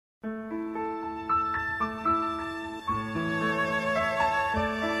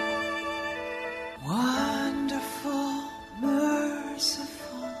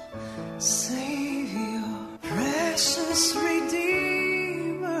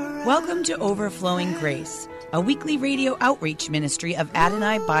Welcome to Overflowing Grace, a weekly radio outreach ministry of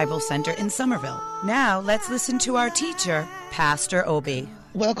Adonai Bible Center in Somerville. Now, let's listen to our teacher, Pastor Obi.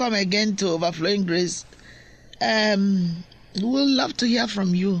 Welcome again to Overflowing Grace. We'll love to hear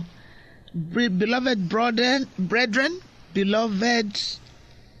from you. Beloved brethren, beloved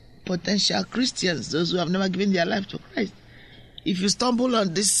potential Christians, those who have never given their life to Christ. If you stumble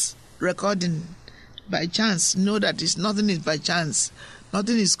on this recording by chance, know that nothing is by chance.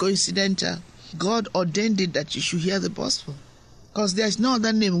 Nothing is coincidental. God ordained it that you should hear the gospel. Because there is no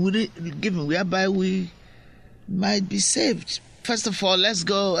other name given whereby we might be saved. First of all, let's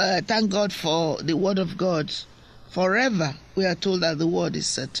go thank God for the word of God. Forever, we are told that the word is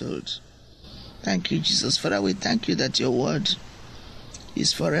settled. Thank you, Jesus. Father, we thank you that your word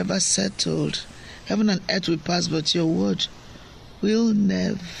is forever settled. Heaven and earth will pass, but your word will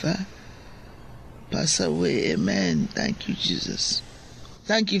never pass away. Amen. Thank you, Jesus.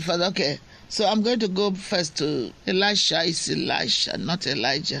 Thank you, Father. Okay, so I'm going to go first to Elisha. It's Elisha, not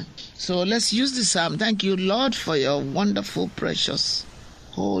Elijah. So let's use the psalm. Thank you, Lord, for your wonderful, precious,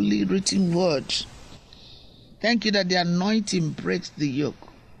 holy written word. Thank you that the anointing breaks the yoke.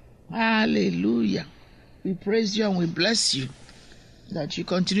 Hallelujah. We praise you and we bless you that you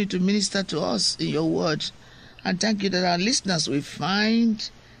continue to minister to us in your word. And thank you that our listeners will find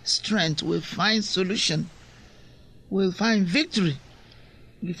strength, will find solution, will find victory,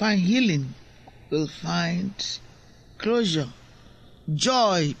 will find healing, will find closure,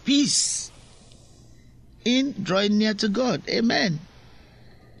 joy, peace in drawing near to God. Amen.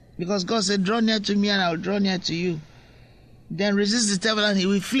 Because God said, draw near to me and I will draw near to you. Then resist the devil and he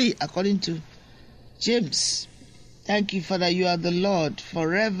will flee, according to James. Thank you, Father, you are the Lord.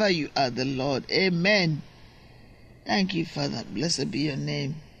 Forever you are the Lord. Amen. Thank you, Father. Blessed be your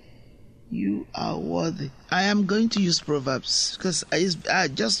name. You are worthy. I am going to use Proverbs because I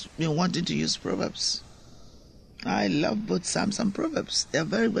just been wanting to use Proverbs. I love both Psalms and Proverbs. They are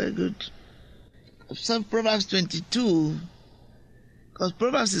very, very good. So Proverbs 22, because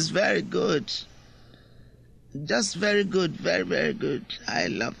Proverbs is very good. Just very good, very, very good. I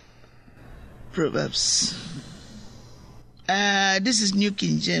love Proverbs. This is New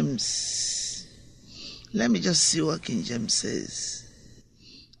King James. Let me just see what King James says.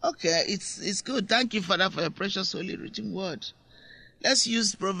 Okay, it's good. Thank you, Father, for your precious holy written word. Let's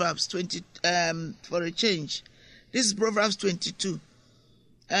use Proverbs 20 for a change. This is Proverbs 22.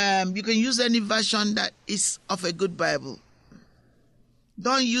 You can use any version that is of a good Bible.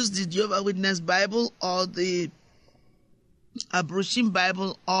 Don't use the Jehovah's Witness Bible or the Abrushim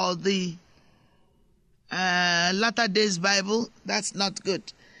Bible or the Latter Days Bible. That's not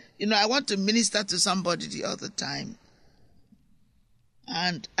good. You know, I want to minister to somebody the other time.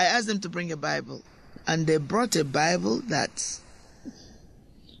 And I asked them to bring a Bible. And they brought a Bible that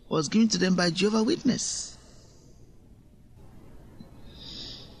was given to them by Jehovah's Witness.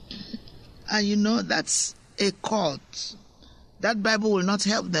 And you know, that's a cult. That Bible will not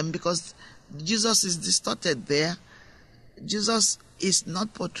help them because Jesus is distorted there. Jesus is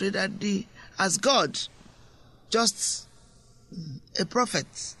not portrayed as God, just a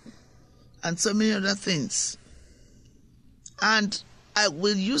prophet, and so many other things. And I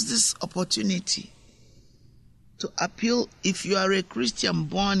will use this opportunity to appeal, if you are a Christian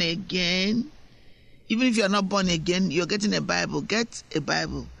born again, even if you are not born again, you're getting a Bible, get a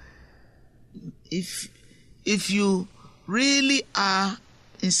Bible. If you really are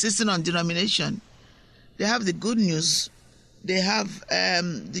insisting on denomination, they have the Good News, they have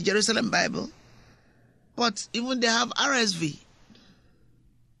the Jerusalem Bible, but even they have RSV,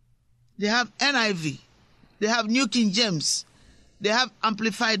 they have NIV, they have New King James, they have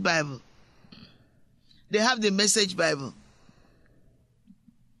Amplified Bible, they have the Message Bible.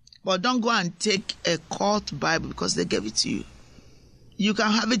 But don't go and take a cult Bible because they gave it to you. You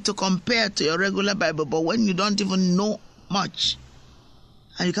can have it to compare to your regular Bible, but when you don't even know much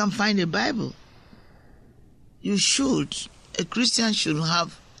and you can't find a Bible, a Christian should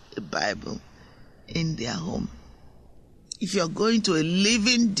have a Bible in their home. If you're going to a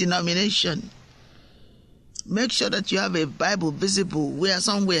living denomination, make sure that you have a Bible visible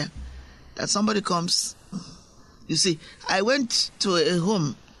somewhere that somebody comes. You see, I went to a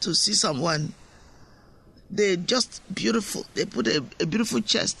home to see someone. They're just beautiful. They put a beautiful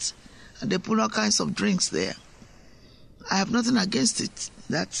chest and they put all kinds of drinks there. I have nothing against it.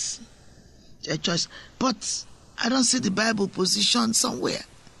 That's their choice. But I don't see the Bible positioned somewhere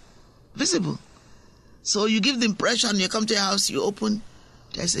visible. So you give the impression, you come to your house, you open,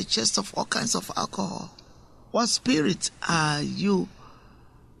 there's a chest of all kinds of alcohol. What spirit are you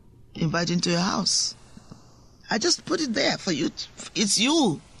inviting to your house? I just put it there for you. It's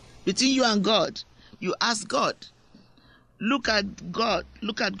you. between you and God. You ask God. Look at God.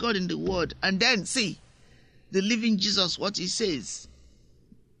 Look at God in the Word. And then see the living Jesus, what he says.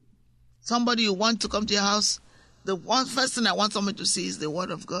 Somebody you want to come to your house, the first thing I want somebody to see is the Word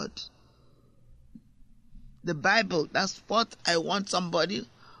of God. The Bible, that's what I want somebody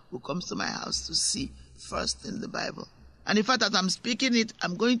who comes to my house to see first in the Bible. And in fact, as I'm speaking it,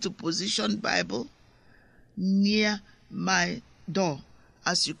 I'm going to position Bible near my door.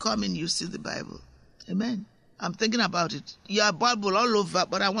 As you come in, you see the Bible. Amen. I'm thinking about it. You have Bible all over,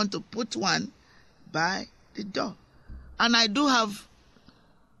 but I want to put one by the door. And I do have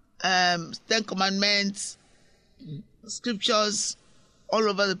 10 Commandments, scriptures all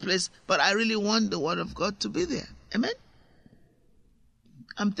over the place, but I really want the Word of God to be there. Amen.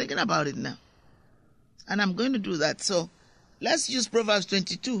 I'm thinking about it now. And I'm going to do that. So let's use Proverbs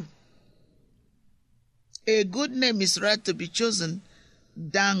 22. A good name is rather to be chosen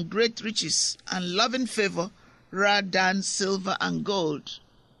than great riches, and loving favor rather than silver and gold.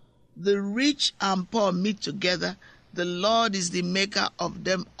 The rich and poor meet together. The Lord is the maker of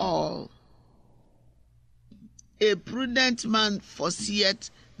them all. A prudent man foreseeth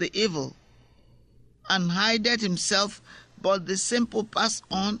the evil, and hideth himself, but the simple pass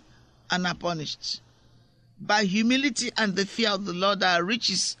on and are punished. By humility and the fear of the Lord are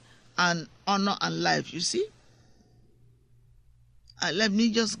riches and honor and life. You see? Let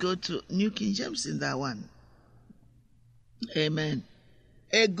me just go to New King James in that one. Amen.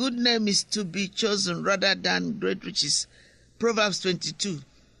 A good name is to be chosen rather than great riches. Proverbs 22.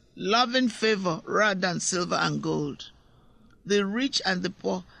 Loving favor rather than silver and gold. The rich and the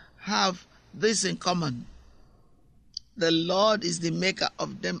poor have this in common. The Lord is the maker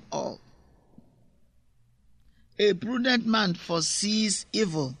of them all. A prudent man foresees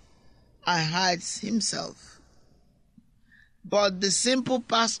evil and hides himself, but the simple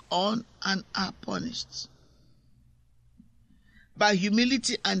pass on and are punished. By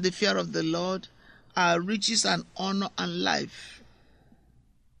humility and the fear of the Lord are riches and honor and life.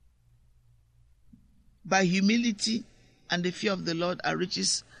 By humility and the fear of the Lord are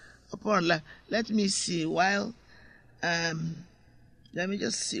riches upon life. Let me see. Let me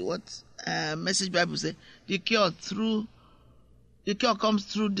just see what Message Bible says. The cure comes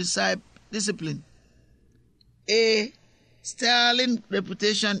through discipline. A sterling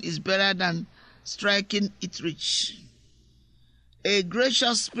reputation is better than striking it rich. A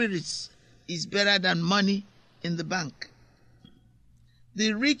gracious spirit is better than money in the bank.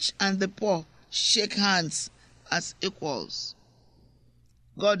 The rich and the poor shake hands as equals.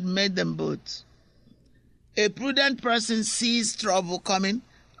 God made them both. A prudent person sees trouble coming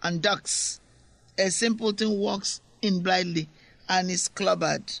and ducks. A simpleton walks in blindly and is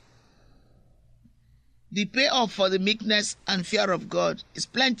clobbered. The payoff for the meekness and fear of God is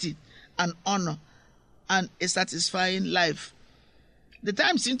plenty and honor and a satisfying life. The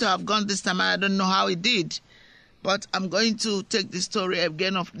time seemed to have gone this time. I don't know how it did, but I'm going to take the story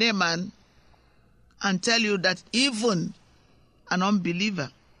again of Naaman and tell you that even an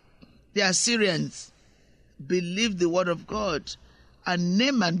unbeliever, the Assyrians, believed the word of God, and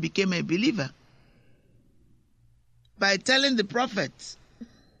Naaman became a believer by telling the prophet,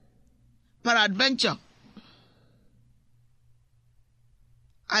 peradventure,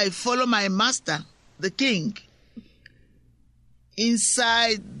 I follow my master, the king,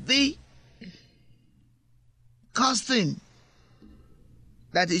 inside the casting,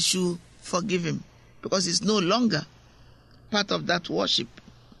 that he should forgive him, because it's no longer part of that worship.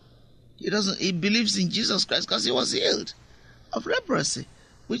 He believes in Jesus Christ because he was healed of leprosy,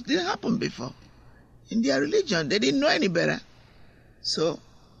 which didn't happen before. In their religion, they didn't know any better. So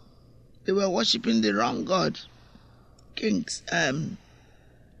they were worshiping the wrong God.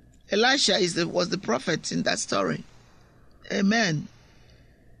 Elisha was the prophet in that story. Amen.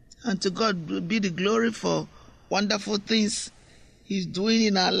 And to God be the glory for wonderful things he's doing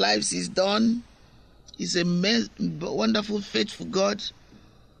in our lives. He's done. He's a wonderful, faithful God.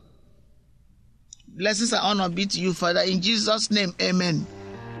 Blessings and honor be to you, Father. In Jesus' name, amen.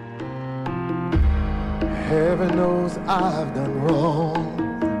 Heaven knows I've done wrong.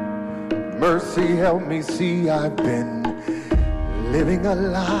 Mercy help me see I've been living a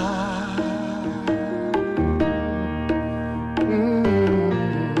lie.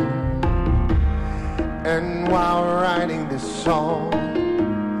 And while writing this song,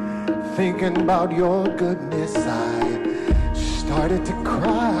 thinking about your goodness, I started to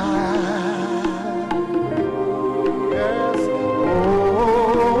cry. Yes,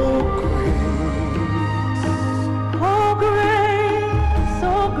 oh grace,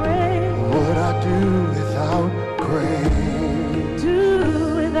 oh grace, what I do without grace,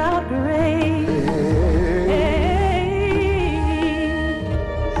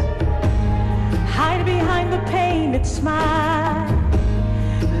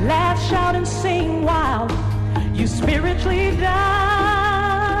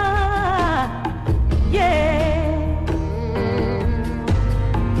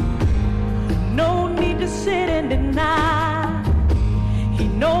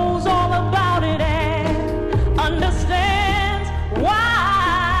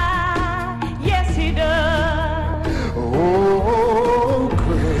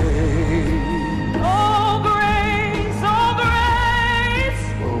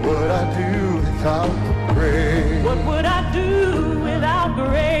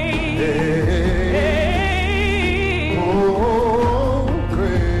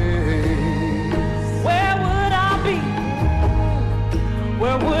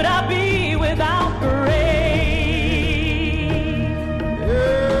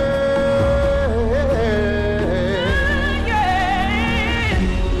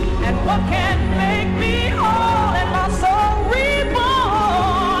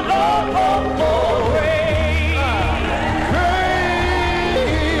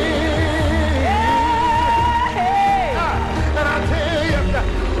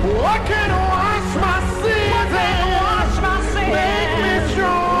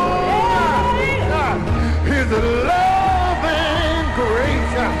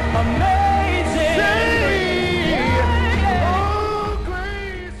 Amazing.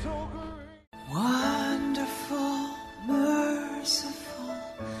 Wonderful, merciful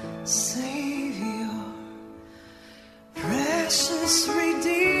Savior, precious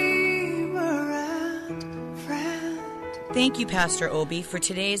Redeemer and friend. Thank you, Pastor Obi, for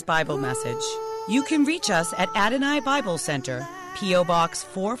today's Bible message. You can reach us at Adonai Bible Center, P.O. Box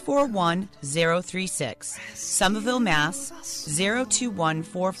 441036, Somerville, Mass.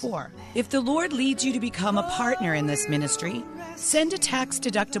 02144. If the Lord leads you to become a partner in this ministry, send a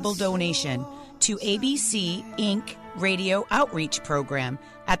tax-deductible donation to ABC Inc. Radio Outreach Program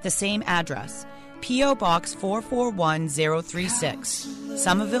at the same address, P.O. Box 441036,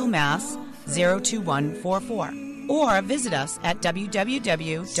 Somerville, Mass. 02144. Or visit us at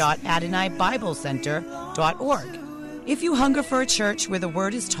www.AdonaiBibleCenter.org. If you hunger for a church where the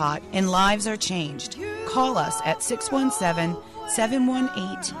Word is taught and lives are changed, call us at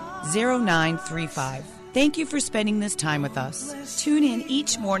 617-718-0935. Thank you for spending this time with us. Tune in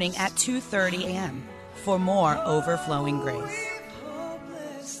each morning at 2:30 a.m. for more Overflowing Grace.